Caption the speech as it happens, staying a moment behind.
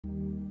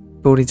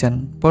পরিজান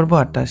পর্ব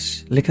 ২৮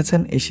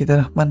 লিখেছেন ইশিতা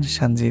রহমান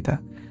সানজিদা।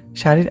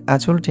 শাড়ির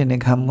আঁচল টেনে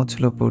ঘাম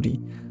মুছল পরি।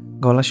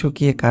 গলা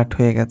শুকিয়ে কাঠ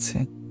হয়ে গেছে।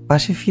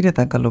 পাশে ফিরে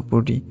তাকালো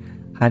পরি।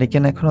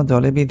 হারিকেন এখনো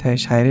জলে বিধায়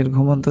শায়েরের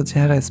ঘুমন্ত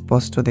চেহারা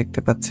স্পষ্ট দেখতে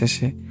পাচ্ছে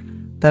সে।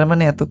 তার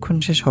মানে এতক্ষণ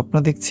সে স্বপ্ন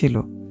দেখছিল।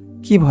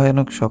 কি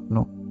ভয়ানক স্বপ্ন!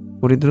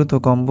 পরি দ্রুত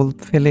কম্বল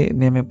ফেলে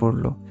নেমে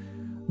পড়ল।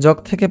 জগ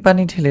থেকে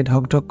পানি ঢেলে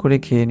ঢকঢক করে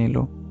খেয়ে নিল।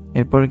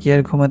 এরপর কি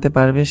আর ঘুমাতে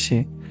পারবে সে?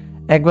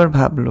 একবার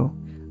ভাবল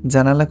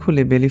জানালা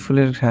খুলে বেলি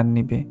ফুলের ঘ্রাণ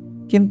নিবে,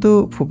 কিন্তু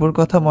ফুপুর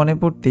কথা মনে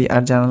পড়তেই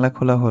আর জানালা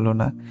খোলা হলো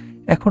না।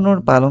 এখন ওর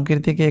পালঙ্কের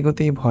দিকে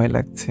এগোতেই ভয়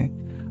লাগছে।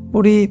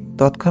 পরি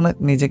তৎক্ষণাৎ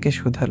নিজেকে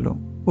শুধালো,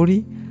 পরি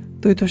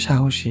তুই তো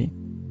সাহসী।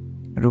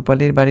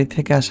 রূপালীর বাড়ি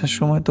থেকে আসার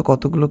সময় তো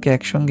কতগুলোকে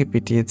একসঙ্গে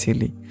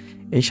পিটিয়েছিলি।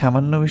 এই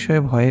সামান্য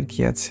বিষয়ে ভয়ের কি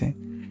আছে?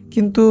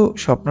 কিন্তু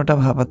স্বপ্নটা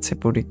ভাবাচ্ছে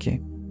পরীকে।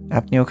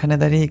 আপনি ওখানে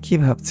দাঁড়িয়ে কি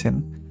ভাবছেন?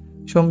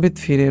 সম্বিত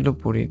ফিরে এলো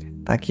পরীর।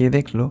 তাকিয়ে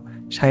দেখলো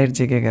শায়ের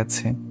জেগে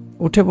গেছে।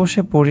 উঠে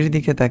বসে পরীর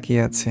দিকে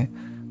তাকিয়ে আছে।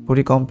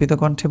 পরি কম্পিত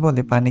কণ্ঠে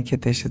বলে, পানি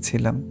খেতে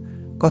এসেছিলাম।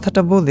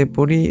 কথাটা বলে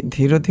পরি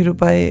ধীর ধীর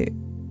পায়ে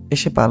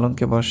এসে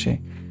পালঙ্কে বসে।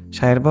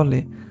 শায়ের বলে,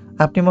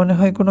 আপনি মনে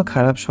হয় কোনো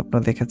খারাপ স্বপ্ন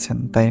দেখেছেন,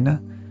 তাই না?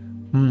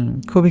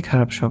 খুবই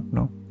খারাপ স্বপ্ন।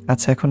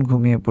 আচ্ছা এখন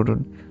ঘুমিয়ে পড়ুন।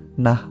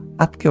 না,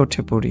 আতকে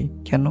ওঠে পরি।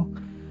 কেন?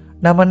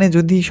 না মানে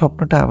যদি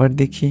স্বপ্নটা আবার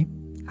দেখি।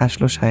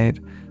 হাসলো শায়ের।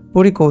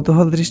 পরি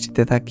কৌতূহল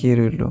দৃষ্টিতে তাকিয়ে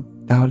রইল।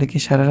 তাহলে কি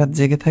সারা রাত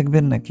জেগে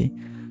থাকবেন নাকি?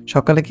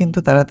 সকালে কিন্তু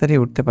তাড়াতাড়ি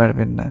উঠতে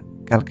পারবেন না।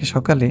 কালকে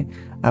সকালে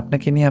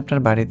আপনাকে নিয়ে আপনার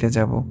বাড়িতে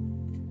যাব।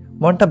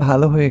 মনটা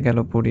ভালো হয়ে গেল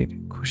পরীর।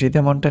 খুশিতে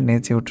মনটা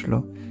নেচে উঠল।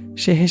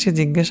 সে হেসে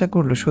জিজ্ঞাসা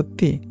করলো,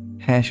 সত্যি?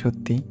 হ্যাঁ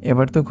সত্যি।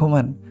 এবার তো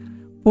ঘুমান।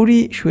 পরি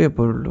শুয়ে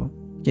পড়ল,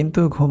 কিন্তু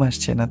ঘুম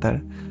আসছে না তার।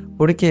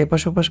 পরীকে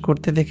এপাশ ওপাশ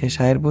করতে দেখে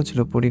শায়ের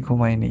বুঝলো পরি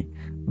ঘুমায়নি।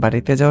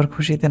 বাড়িতে যাওয়ার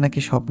খুশিতে নাকি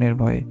স্বপ্নের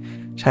ভয়ে।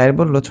 শায়ের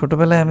বলল,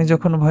 ছোটবেলায় আমি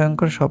যখন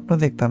ভয়ঙ্কর স্বপ্ন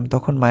দেখতাম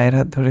তখন মায়ের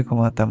হাত ধরে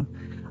ঘুমাতাম,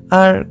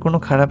 আর কোনো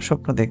খারাপ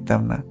স্বপ্ন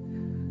দেখতাম না।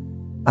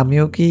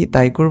 আমিও কি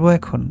তাই করব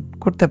এখন?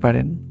 করতে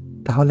পারেন।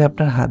 তাহলে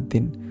আপনার হাত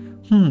দিন।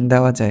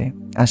 দেওয়া যায়।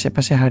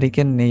 আশেপাশে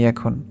হারিকেন নেই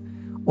এখন।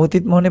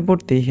 অতীত মনে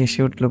পড়তেই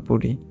হেসে উঠল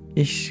পরি।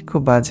 ইস,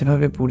 খুব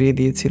বাজেভাবে পুড়িয়ে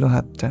দিয়েছিল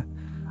হাতটা,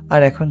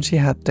 আর এখন সেই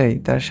হাতটাই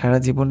তার সারা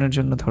জীবনের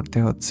জন্য ধরতে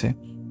হচ্ছে।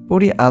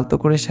 পরি আলতো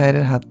করে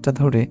শায়ের হাতটা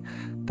ধরে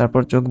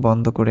তারপর চোখ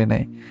বন্ধ করে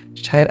নেয়।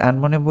 শায়ের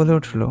আনমনে বলে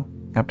উঠল,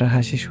 আপনার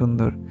হাসি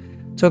সুন্দর।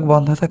 চোখ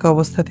বন্ধ থাকা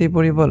অবস্থাতেই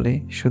পরি বলে,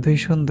 শুধুই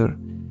সুন্দর?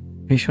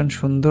 ভীষণ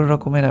সুন্দর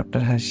রকমের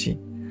আপনার হাসি।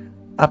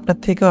 আপনার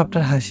থেকেও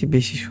আপনার হাসি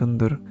বেশি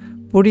সুন্দর।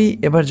 পরি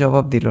এবার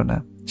জবাব দিল না।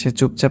 সে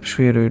চুপচাপ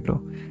শুয়ে রইল।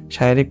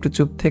 শায়ের একটু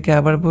চুপ থেকে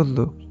আবার বলল,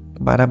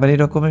 বাড়াবাড়ি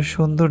রকমের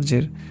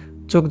সৌন্দর্যের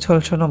চোখ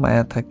ঝলসানো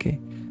মায়া থাকে।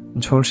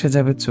 ঝলসে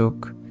যাবে চোখ,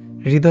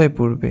 হৃদয়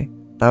পড়বে,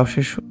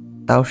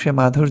 তাও সে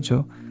মাধুর্য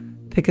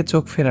থেকে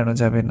চোখ ফেরানো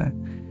যাবে না।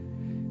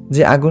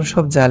 যে আগুন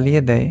সব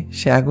জ্বালিয়ে দেয়,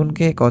 সে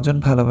আগুনকে কজন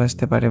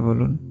ভালোবাসতে পারে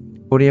বলুন?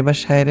 পরি এবার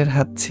শায়েরের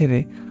হাত ছেড়ে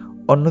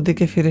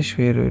অন্যদিকে ফিরে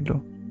শুয়ে রইল।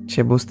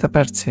 সে বুঝতে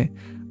পারছে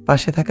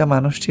পাশে থাকা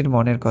মানুষটির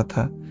মনের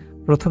কথা।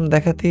 প্রথম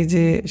দেখাতেই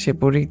যে সে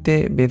পরীতে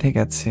বেঁধে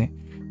গেছে,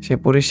 সে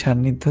পরীর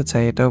সান্নিধ্য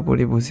চায়, এটাও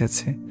পরি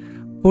বুঝেছে।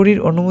 পরীর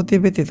অনুমতি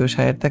ব্যতীত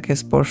শায়ের তাকে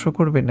স্পর্শ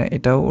করবে না,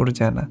 এটাও ওর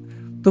জানা।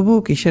 তবুও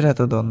কিসের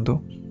এত দ্বন্দ্ব?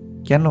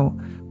 কেন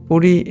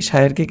পরি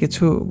শায়েরকে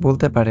কিছু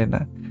বলতে পারে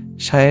না?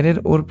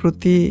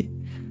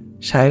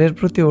 শায়েরের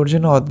প্রতি ওর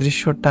জন্য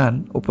অদৃশ্য টান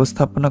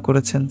উপস্থাপনা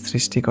করেছেন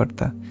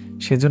সৃষ্টিকর্তা।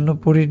 সেজন্য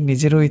পরীর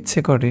নিজেরও ইচ্ছে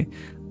করে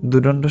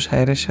দুদণ্ড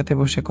শায়েরের সাথে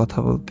বসে কথা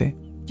বলতে,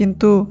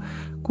 কিন্তু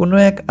কোনো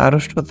এক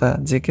আড়ষ্টতা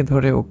জেকে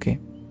ধরে ওকে।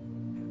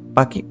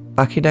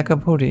 পাখি ডাকা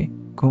ভোরে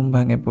ঘুম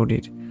ভাঙে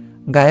পরীর।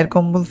 গায়ের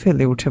কম্বল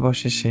ফেলে উঠে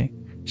বসে সে।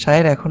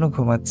 শায়ের এখনো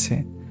ঘুমাচ্ছে।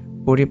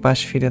 পরি পাশ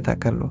ফিরে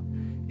তাকালো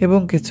এবং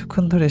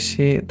কিছুক্ষণ ধরে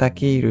সে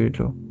তাকিয়েই রইল।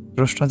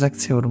 প্রশ্ন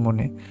জাগছে ওর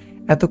মনে,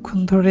 এতক্ষণ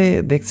ধরে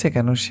দেখছে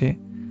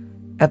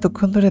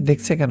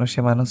কেন সে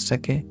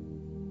মানুষটাকে?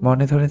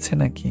 মনে ধরেছে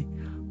নাকি?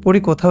 পরি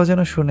কোথাও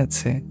যেন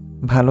শুনেছে,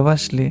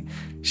 ভালোবাসলে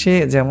সে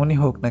যেমনই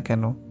হোক না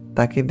কেন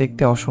তাকে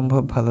দেখতে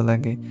অসম্ভব ভালো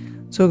লাগে।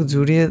 চোখ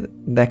জুড়িয়ে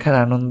দেখার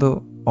আনন্দ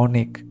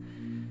অনেক।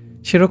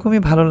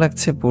 সেরকমই ভালো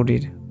লাগছে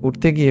পরীর।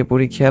 উঠতে গিয়ে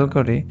পরি খেয়াল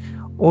করে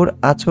ওর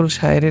আঁচল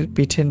শায়েরের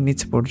পিঠের নিচ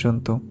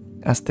পর্যন্ত।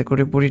 আস্তে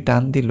করে পরি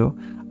টান দিল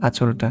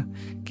আঁচলটা,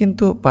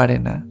 কিন্তু পারে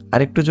না।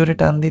 আরেকটু জোরে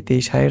টান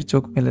দিতেই শায়ের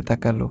চোখ মেলে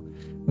তাকালো।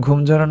 ঘুম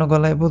জড়ানো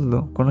গলায় বলল,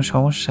 কোনো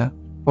সমস্যা?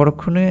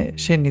 পরক্ষণে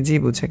সে নিজেই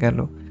বুঝে গেল।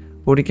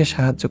 পরীকে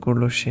সাহায্য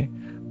করলো সে।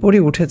 পরি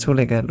উঠে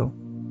চলে গেল।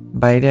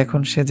 বাইরে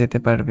এখন সে যেতে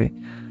পারবে।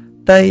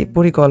 তাই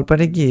পরি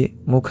কলপারে গিয়ে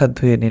মুখ হাত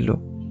ধুয়ে নিল।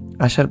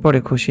 আসার পরে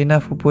খুশি না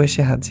ফুপু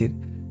এসে হাজির।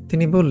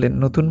 তিনি বললেন,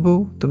 নতুন বউ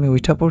তুমি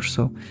উইঠা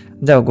পড়ছো?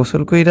 যাও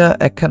গোসল কইরা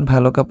একখান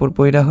ভালো কাপড়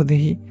পইরা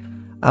দেহি,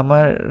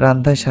 আমার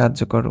রান্ধায়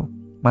সাহায্য করো।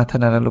 মাথা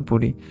নাড়ালো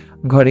পরি।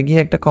 ঘরে গিয়ে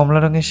একটা কমলা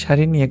রঙের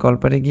শাড়ি নিয়ে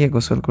কলপারে গিয়ে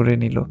গোসল করে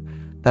নিল।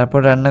 তারপর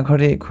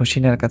রান্নাঘরে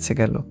খুশিনার কাছে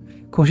গেল।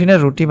 খুশিনা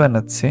রুটি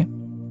বানাচ্ছে।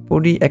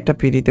 পরি একটা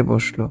পিঁড়িতে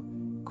বসলো।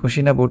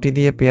 খুশিনা বটি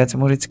দিয়ে পেঁয়াজ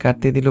মরিচ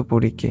কাটতে দিল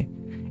পরীকে।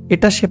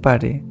 এটা সে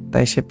পারে,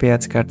 তাই সে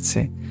পেঁয়াজ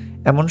কাটছে।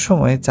 এমন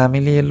সময়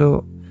চামেলি এলো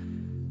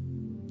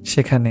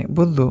সেখানে।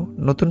 বলল,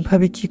 নতুন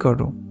ভাবি কি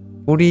করো?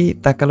 পরি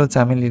তাকালো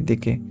চামেলির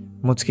দিকে,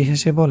 মুচকি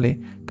হেসে বলে,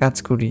 কাজ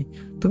করি।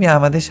 তুমি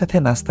আমাদের সাথে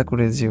নাস্তা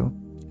করে যেও।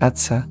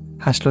 আচ্ছা,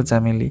 হাসলো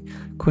চামেলি।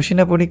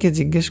 খুশিনা পরীকে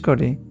জিজ্ঞেস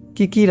করে,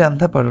 কি কি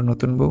রান্না পারো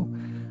নতুন বউ?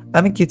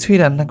 আমি কিছুই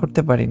রান্না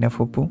করতে পারি না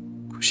ফুপু।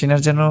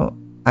 খুশিনার যেন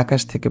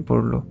আকাশ থেকে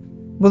পড়ল।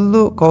 বলল,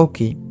 কও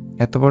কি,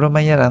 এত বড়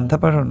মাইয়া রান্না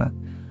পারো না?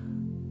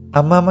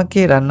 আম্মা আমাকে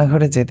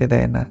রান্নাঘরে যেতে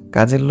দেয় না,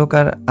 কাজের লোক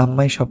আর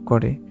আম্মাই সব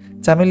করে।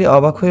 চামেলি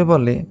অবাক হয়ে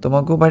বলে,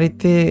 তোমাগো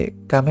বাড়িতে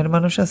কামের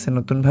মানুষ আছে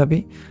নতুন ভাবি?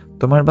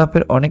 তোমার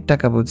বাপের অনেক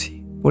টাকা বুঝি।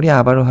 পরি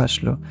আবারও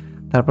হাসলো।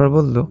 তারপর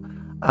বলল,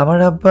 আমার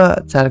আব্বা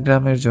 4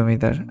 গ্রামের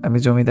জমিদার, আমি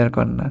জমিদার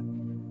কন্যা।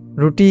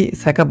 রুটি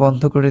সেকা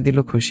বন্ধ করে দিল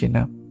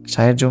খুশিনা।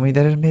 সায়ের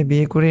জমিদারের মেয়ে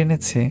বিয়ে করে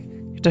এনেছে,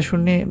 এটা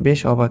শুনে বেশ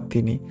অবাক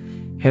তিনি।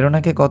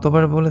 হেরোনাকে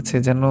কতবার বলেছে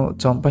যেন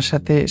চম্পার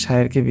সাথে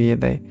সায়েরকে বিয়ে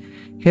দেয়।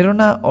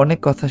 হেরোনা অনেক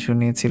কথা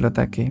শুনিয়েছিল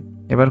তাকে,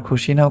 এবার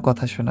খুশিনাও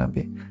কথা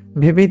শোনাবে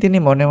ভেবেই তিনি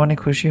মনে মনে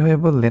খুশি হয়ে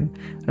বললেন,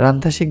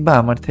 রান্না শিখবা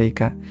আমার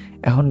থেইকা।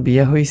 এখন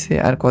বিয়া হইছে,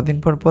 আর কদিন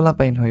পর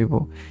পোলাপাইন হইব,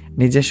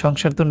 নিজের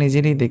সংসার তো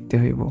নিজেরই দেখতে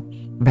হইব।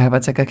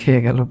 ভ্যাবাচাকা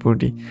খেয়ে গেল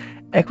পড়ি।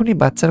 এখনই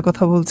বাচ্চার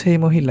কথা বলছে এই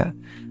মহিলা,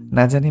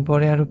 না জানি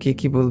পরে আরো কে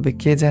কি বলবে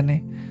কে জানে।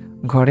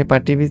 ঘরে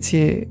পাটি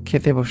বিছিয়ে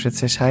খেতে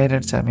বসেছে সায়ের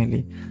আর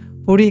চামেলি।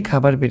 পরি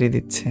খাবার বেড়ে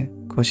দিচ্ছে,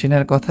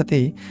 খুশিনার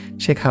কথাতেই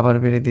সে খাবার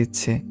বেড়ে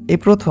দিচ্ছে। এই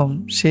প্রথম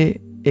সে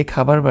এ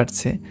খাবার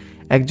বাড়ছে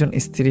একজন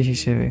স্ত্রী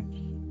হিসেবে।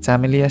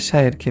 চামেলি আর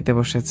সায়ের খেতে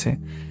বসেছে।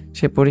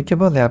 সে পরীকে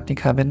বলে, আপনি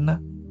খাবেন না?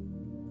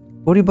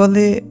 পরি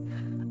বলে,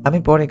 আমি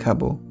পরে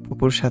খাবো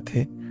ফুপুর সাথে,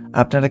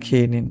 আপনারা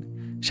খেয়ে নিন।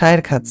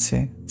 সায়ের খাচ্ছে।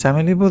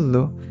 চামেলি বলল,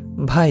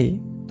 ভাই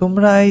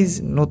তোমরা আইজ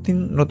নতুন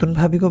নতুন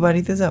ভাবিগো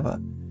বাড়িতে যাবা?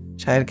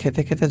 সায়ের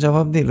খেতে খেতে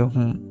জবাব দিল,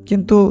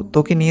 কিন্তু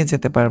তোকে নিয়ে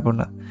যেতে পারবো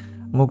না।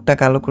 মুখটা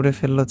কালো করে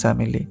ফেললো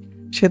চামেলি।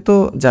 সে তো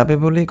যাবে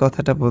বলেই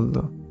কথাটা বলল,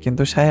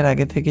 কিন্তু সায়ের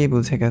আগে থেকেই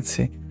বুঝে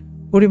গেছে।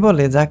 পরি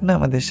বলে, যাক না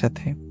আমাদের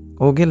সাথে।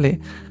 ও গেলে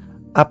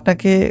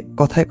আপনাকে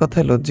কথায়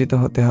কথায় লজ্জিত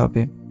হতে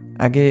হবে।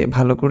 আগে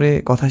ভালো করে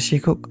কথা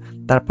শিখুক,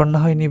 তারপর না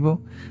হয় নিব।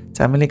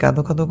 চামেলি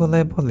কাঁদো কাঁদো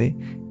গলায় বলে,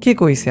 কে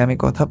কইছে আমি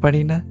কথা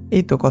পারি না?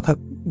 এই তো কথা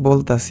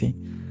বলতাছি।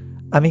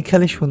 আমি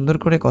খালি সুন্দর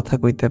করে কথা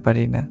কইতে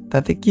পারি না,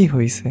 তাতে কি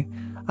হইছে?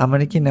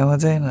 আমারে কি নেওয়া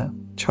যায় না?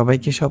 সবাই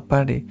কি সব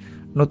পারে?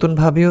 নতুন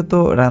ভাবিও তো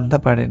রান্না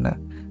পারে না,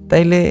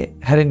 তাইলে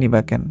হ্যারে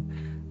নিবা কেন?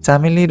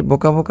 চামেলির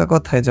বোকা বোকা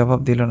কথায় জবাব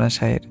দিল না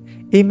সায়ের।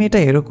 এই মেয়েটা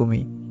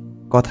এরকমই,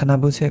 কথা না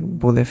বুঝে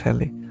বলে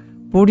ফেলে।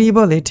 পরি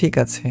বলে, ঠিক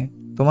আছে,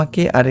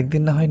 তোমাকে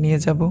আরেকদিন না হয় নিয়ে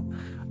যাব।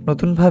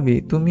 নতুন ভাবি,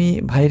 তুমি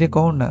ভাইরে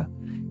কও না,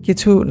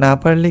 কিছু না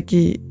পারলে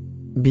কি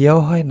বিয়াও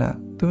হয় না?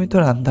 তুমি তো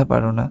রান্ধা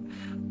পারো না,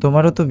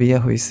 তোমারও তো বিয়া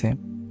হইছে।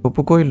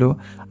 অপু কইল,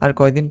 আর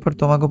কয়দিন পর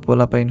তোমাকে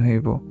পোলাপাইন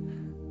হইব।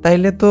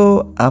 তাইলে তো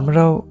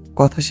আমরাও।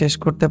 কথা শেষ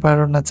করতে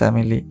পারো না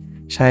চামেলি।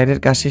 সায়েরের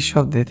কাশির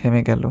শব্দে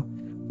থেমে গেল।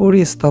 পরি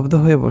স্তব্ধ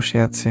হয়ে বসে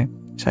আছে।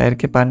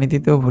 সায়েরকে পানি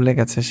দিতেও ভুলে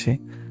গেছে সে।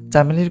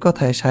 চামেলির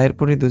কথায় সায়ের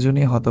পরি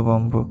দুজনেই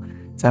হতভম্ব।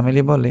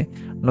 চামেলি বলে,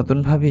 নতুন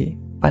ভাবি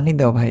পানি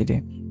দাও ভাইরে।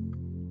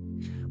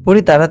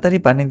 পরি তাড়াতাড়ি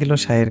পানি দিল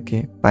সায়েরকে।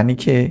 পানি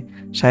খেয়ে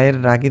সায়ের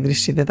রাগী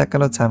দৃষ্টিতে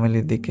তাকালো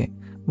চামেলির দিকে।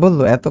 বলল,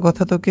 এত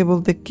কথা তোকে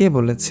বলতে কে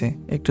বলেছে?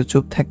 একটু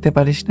চুপ থাকতে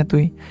পারিস না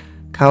তুই?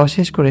 খাওয়া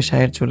শেষ করে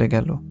সায়ের চলে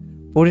গেল।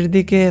 পরির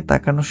দিকে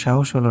তাকানোর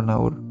সাহস হলো না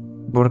ওর।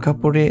 বোরখা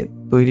পরে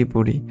তৈরি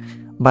পরি,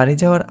 বাড়ি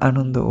যাওয়ার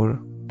আনন্দ ওর,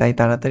 তাই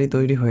তাড়াতাড়ি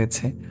তৈরি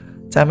হয়েছে।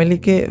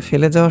 চামেলিকে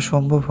ফেলে যাওয়া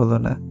সম্ভব হলো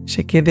না,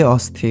 সে কেঁদে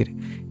অস্থির।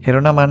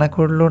 হেরোনা মানা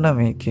করলো না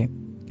মেয়েকে,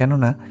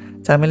 কেননা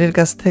চামেলির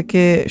কাছ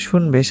থেকে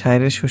শুনবে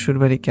সায়েরের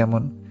শ্বশুরবাড়ি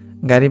কেমন।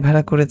 গাড়ি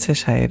ভাড়া করেছে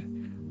সায়ের,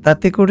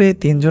 তাতে করে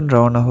 3 জন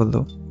রওনা হলো।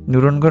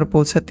 নুরনগড়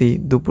পৌঁছাতেই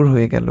দুপুর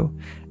হয়ে গেল।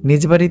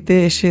 নিজ বাড়িতে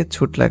এসে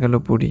ছুট লাগালো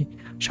পুরী।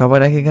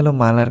 সবার আগে গেল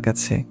মালার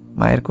কাছে,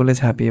 মায়ের কোলে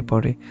ঝাঁপিয়ে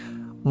পড়ে।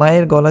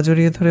 মায়ের গলা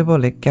জড়িয়ে ধরে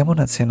বলে, কেমন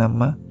আছেন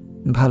আম্মা?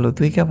 ভালো,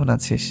 তুই কেমন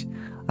আছিস?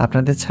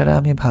 আপনাদের ছাড়া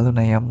আমি ভালো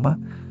নাই আম্মা,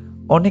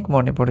 অনেক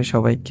মনে পড়ে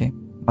সবাইকে।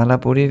 মালা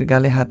পরীর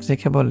গালে হাত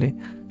রেখে বলে,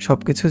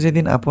 সবকিছু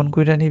যেদিন আপন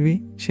কইরা নিবি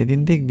সেদিন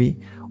দেখবি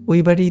ওই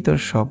বাড়িই তোর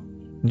সব।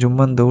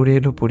 জুম্মান দৌড়ে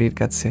এলো পরীর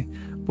কাছে।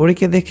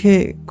 পরীকে দেখে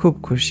খুব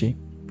খুশি।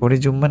 পরী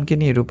জুম্মানকে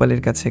নিয়ে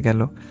রূপালীর কাছে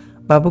গেল।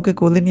 বাবুকে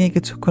কোলে নিয়ে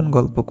কিছুক্ষণ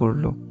গল্প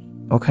করলো।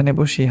 ওখানে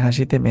বসে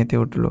হাসিতে মেতে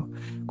উঠল।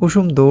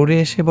 কুসুম দৌড়ে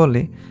এসে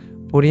বলে,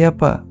 পরী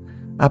আপা,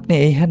 আপনি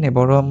এইখানে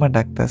বড় আম্মা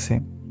ডাকতাছে।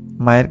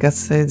 মায়ের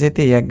কাছে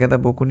যেতেই একগাদা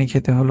বকুনি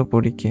খেতে হলো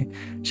পরীকে।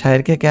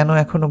 সায়েরকে কেন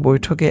এখনো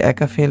বৈঠকে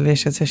একা ফেলে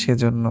এসেছে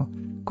সেজন্য।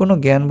 কোনো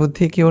জ্ঞান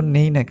বুদ্ধি কি ওর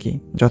নেই নাকি?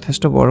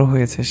 যথেষ্ট বড়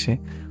হয়েছে সে,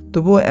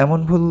 তবুও এমন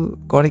ভুল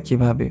করে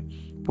কিভাবে?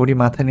 পরী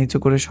মাথা নিচু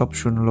করে সব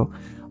শুনলো।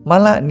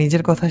 মালা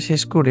নিজের কথা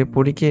শেষ করে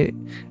পরীকে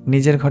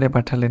নিজের ঘরে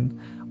পাঠালেন।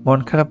 মন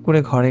খারাপ করে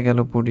ঘরে গেল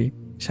পরী।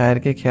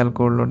 সায়েরকে খেয়াল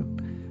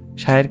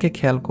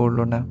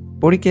করলো না।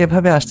 পরীকে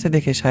এভাবে আসতে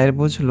দেখে সায়ের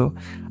বুঝলো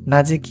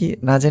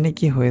না জানি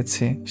কি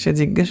হয়েছে। সে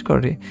জিজ্ঞেস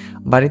করে,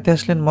 বাড়িতে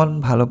আসলেন মন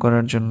ভালো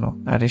করার জন্য,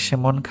 আর এসে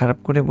মন খারাপ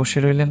করে বসে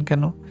রইলেন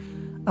কেন?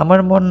 আমার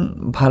মন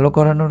ভালো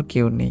করানোর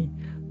কেউ নেই,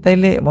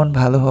 তাইলে মন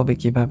ভালো হবে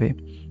কিভাবে?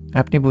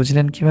 আপনি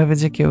বুঝলেন কিভাবে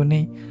যে কেউ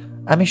নেই?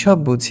 আমি সব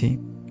বুঝি।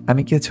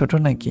 আমি কি ছোট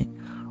নাকি?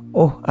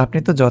 ওহ, আপনি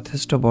তো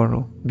যথেষ্ট বড়,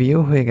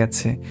 বিয়েও হয়ে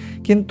গেছে।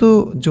 কিন্তু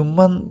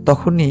জুম্মান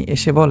তখনই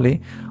এসে বলে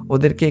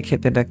ওদেরকে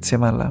খেতে ডাকছে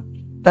মালা।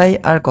 তাই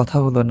আর কথা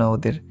হলো না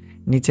ওদের,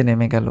 নিচে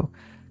নেমে গেল।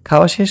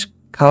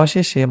 খাওয়া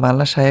শেষে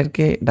মালা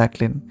সায়েরকে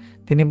ডাকলেন।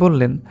 তিনি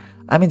বললেন,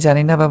 আমি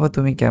জানি না বাবা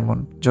তুমি কেমন,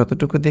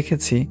 যতটুকু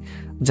দেখেছি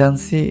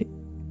জানছি,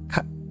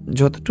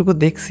 যতটুকু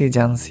দেখছি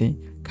জানছি,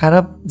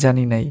 খারাপ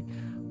জানি নাই।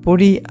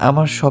 পরি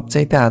আমার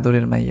সবচাইতে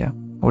আদরের মাইয়া,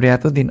 ওরে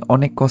এতদিন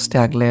অনেক কষ্টে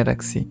আগলাইয়া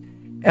রাখছি,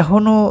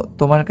 এখনো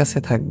তোমার কাছে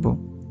থাকবো,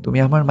 তুমি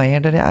আমার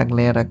মাইয়াডারে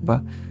আগলাইয়া রাখবা।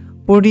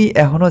 পরি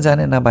এখনো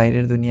জানে না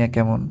বাইরের দুনিয়া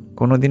কেমন,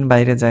 কোনোদিন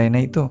বাইরে যায়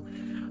নাই তো।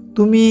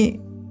 তুমি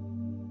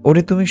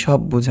তুমি সব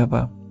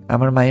বুঝাবা,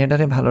 আমার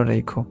মাইয়াডারে ভালো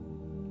রাখো।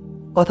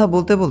 কথা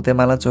বলতে বলতে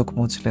মালা চোখ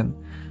মুছলেন।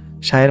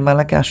 সায়ের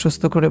মালাকে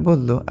আশ্বস্ত করে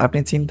বলল, আপনি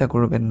চিন্তা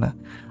করবেন না,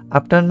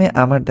 আপনার মেয়ে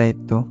আমার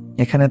দায়িত্ব।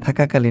 এখানে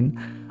থাকাকালীন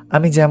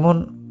আমি যেমন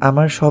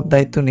আমার সব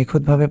দায়িত্ব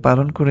নিখুঁতভাবে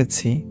পালন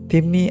করেছি,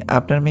 তেমনি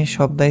আপনার মেয়ের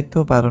সব দায়িত্ব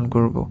পালন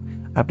করব।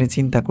 আপনি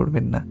চিন্তা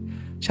করবেন না।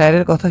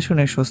 সায়ের কথা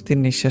শুনে স্বস্তির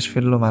নিঃশ্বাস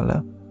ফেলল মালা।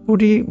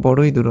 পুরি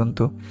বড়ই দুরন্ত,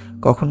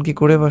 কখন কি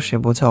করে বসে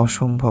বোঝা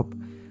অসম্ভব।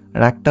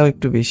 রাগটাও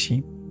একটু বেশি।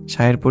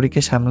 সায়ের পরীকে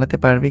সামলাতে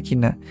পারবে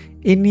কিনা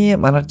এ নিয়ে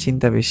মালার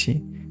চিন্তা বেশি।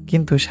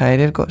 কিন্তু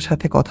সায়েরের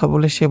সাথে কথা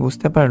বলে সে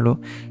বুঝতে পারল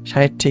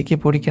সায়ের ঠিকই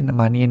পরীকে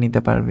মানিয়ে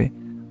নিতে পারবে।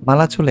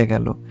 মালা চলে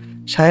গেল।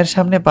 সায়ের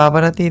সামনে পা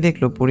বাড়াতেই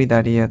দেখলো পরি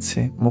দাঁড়িয়ে আছে,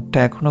 মুখটা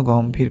এখনো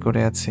গম্ভীর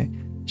করে আছে।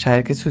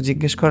 সায়ের কিছু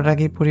জিজ্ঞেস করার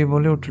আগেই পরি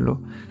বলে উঠল,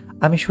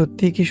 আমি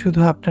সত্যিই কি শুধু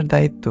আপনার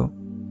দায়িত্ব?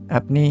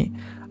 আপনি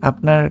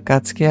আপনার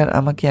কাজকে আর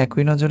আমাকে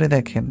একই নজরে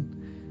দেখেন?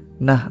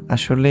 না,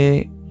 আসলে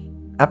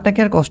আপনাকে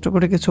আর কষ্ট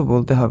করে কিছু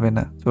বলতে হবে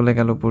না। চলে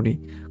গেল পরি।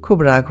 খুব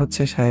রাগ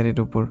হচ্ছে সায়েরের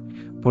উপর।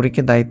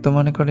 পরীকে দায়িত্ব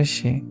মনে করে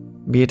সে।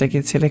 বিয়েটা কি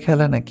ছেলে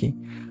খেলা নাকি?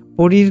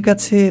 পরীর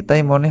কাছে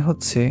তাই মনে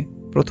হচ্ছে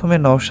প্রথমে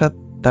নওশাদ,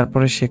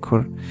 তারপরে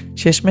শেখর,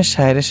 শেষমেশ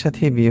সায়েরের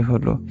সাথেই বিয়ে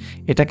হলো।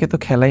 এটাকে তো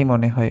খেলাই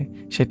মনে হয়।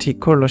 সে ঠিক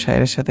করলো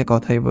সায়েরের সাথে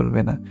কথাই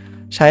বলবে না।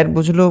 সায়ের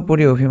বুঝলো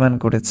পরী অভিমান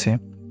করেছে।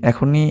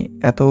 এখনই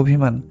এত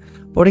অভিমান,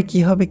 পরে কি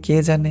হবে কে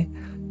জানে।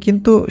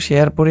 কিন্তু সে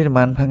আর পরীর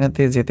মান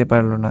ভাঙাতে যেতে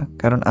পারল না,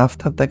 কারণ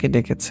আফতাব তাকে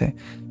ডেকেছে।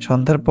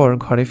 সন্ধ্যার পর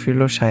ঘরে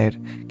ফিরল সায়ের,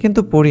 কিন্তু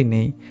পরী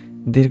নেই।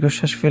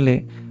 দীর্ঘশ্বাস ফেলে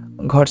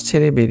ঘর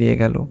ছেড়ে বেরিয়ে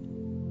গেল।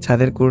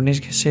 ছাদের কর্নিশ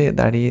ঘেঁষে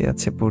দাঁড়িয়ে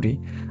আছে পরী।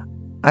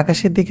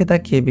 আকাশের দিকে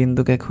তাকিয়ে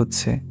বিন্দুকে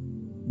খুঁজছে।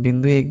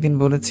 বিন্দু একদিন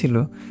বলেছিল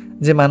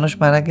যে মানুষ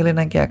মারা গেলে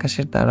নাকি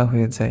আকাশের তারা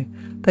হয়ে যায়।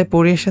 তাই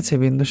পরী এসেছে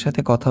বিন্দুর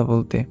সাথে কথা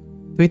বলতে।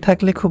 তুই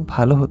থাকলে খুব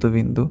ভালো হতো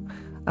বিন্দু।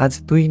 আজ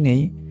তুই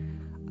নেই,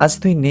 আজ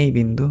তুই নেই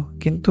বিন্দু,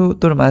 কিন্তু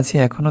তোর মাঝে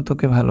এখনো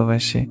তোকে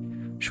ভালোবাসে।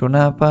 সোনা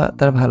আপা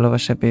তার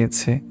ভালোবাসা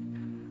পেয়েছে,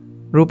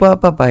 রূপা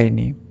আপা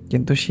পায়নি,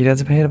 কিন্তু সিরাজ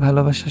ভাইয়ের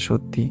ভালোবাসা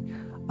সত্যি।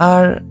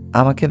 আর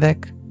আমাকে দেখ,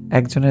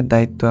 একজনের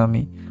দায়িত্ব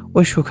আমি।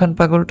 ওই সুখান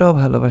পাগলটাও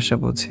ভালোবাসা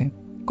বোঝে,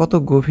 কত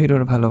গভীর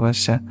ওর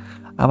ভালোবাসা।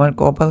 আমার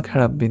কপাল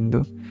খারাপ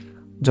বিন্দু।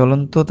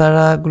 জ্বলন্ত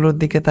তারাগুলোর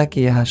দিকে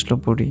তাকিয়ে হাসলো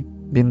পরি।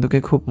 বিন্দুকে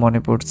খুব মনে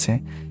পড়ছে,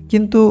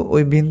 কিন্তু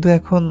ওই বিন্দু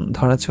এখন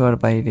ধরাছোঁয়ার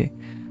বাইরে।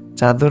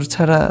 চাদর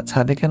ছাড়া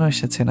ছাদে কেন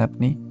এসেছেন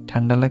আপনি?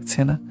 ঠান্ডা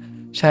লাগছে না?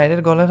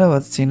 শায়েরের গলার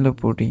আওয়াজ চিনল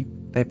পরি,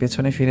 তাই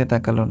পেছনে ফিরে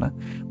তাকালো না।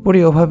 পরি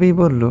ওভাবেই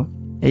বলল,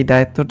 এই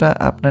দায়িত্বটা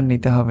আপনার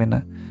নিতে হবে না।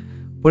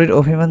 পরীর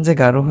অভিমান যে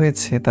গাঢ়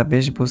হয়েছে তা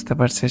বেশ বুঝতে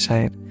পারছে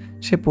শায়ের।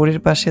 সে পরীর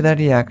পাশে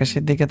দাঁড়িয়ে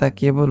আকাশের দিকে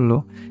তাকিয়ে বলল,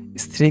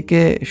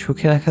 স্ত্রীকে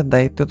সুখে রাখার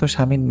দায়িত্ব তো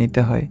স্বামীর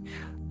নিতে হয়,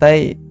 তাই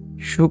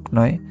সুখ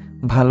নয়,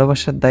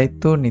 ভালোবাসার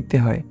দায়িত্বও নিতে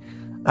হয়।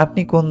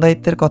 আপনি কোন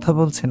দায়িত্বের কথা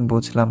বলছেন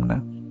বুঝলাম না।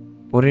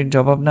 পরীর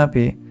জবাব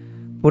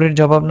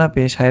না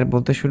পেয়ে শায়ের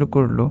বলতে শুরু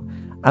করলো,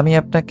 আমি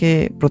আপনাকে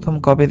প্রথম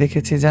কবে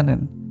দেখেছি জানেন?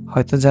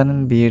 হয়তো জানেন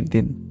বিয়ের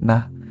দিন। না,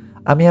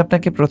 আমি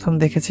আপনাকে প্রথম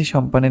দেখেছি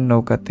সম্পানের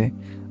নৌকাতে,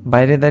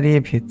 বাইরে দাঁড়িয়ে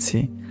ভিজছি,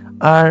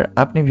 আর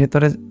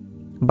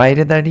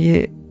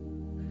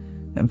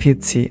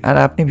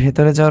আপনি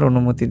ভেতরে যাওয়ার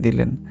অনুমতি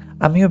দিলেন।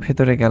 আমিও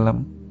ভেতরে গেলাম।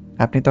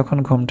 আপনি তখন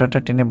ঘোমটাটা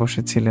টেনে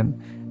বসেছিলেন,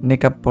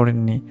 নেকাব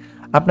পরেননি।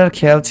 আপনার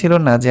খেয়াল ছিল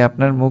না যে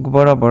আপনার মুখ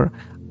বরাবর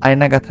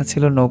আয়না গাঁথা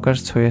ছিল নৌকার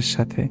ছইয়ের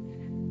সাথে,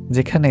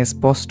 যেখানে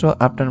স্পষ্ট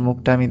আপনার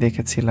মুখটা আমি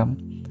দেখেছিলাম।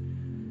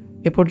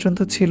 এ পর্যন্ত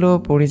ছিল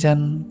পরিজান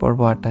পর্ব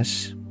 28।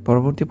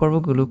 পরবর্তী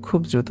পর্বগুলো খুব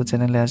দ্রুত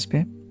চ্যানেলে আসবে,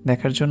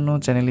 দেখার জন্য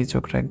চ্যানেলেই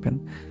চোখ রাখবেন।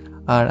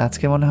 আর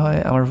আজকে মনে হয়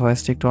আমার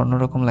ভয়েসটা একটু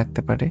অন্যরকম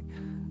লাগতে পারে।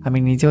 আমি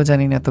নিজেও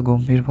জানি না এত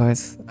গম্ভীর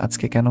ভয়েস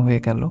আজকে কেন হয়ে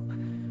গেল।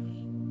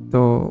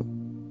 তো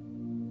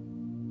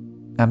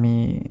আমি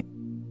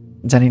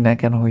জানি না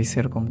কেন হয়েছে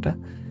এরকমটা।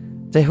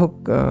 যাই হোক,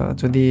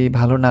 যদি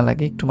ভালো না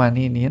লাগে একটু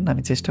মানিয়ে নিয়েন,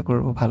 আমি চেষ্টা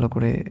করব ভালো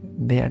করে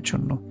দেওয়ার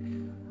জন্য।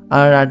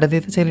 আর আড্ডা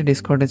দিতে চাইলে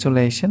ডিসকর্ডে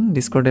চলে আসেন।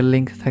 ডিসকর্ডের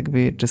লিঙ্ক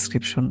থাকবে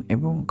ডেসক্রিপশন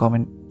এবং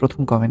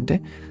প্রথম কমেন্টে।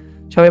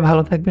 সবাই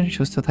ভালো থাকবেন,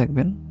 সুস্থ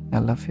থাকবেন।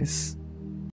 আল্লাহ হাফিজ।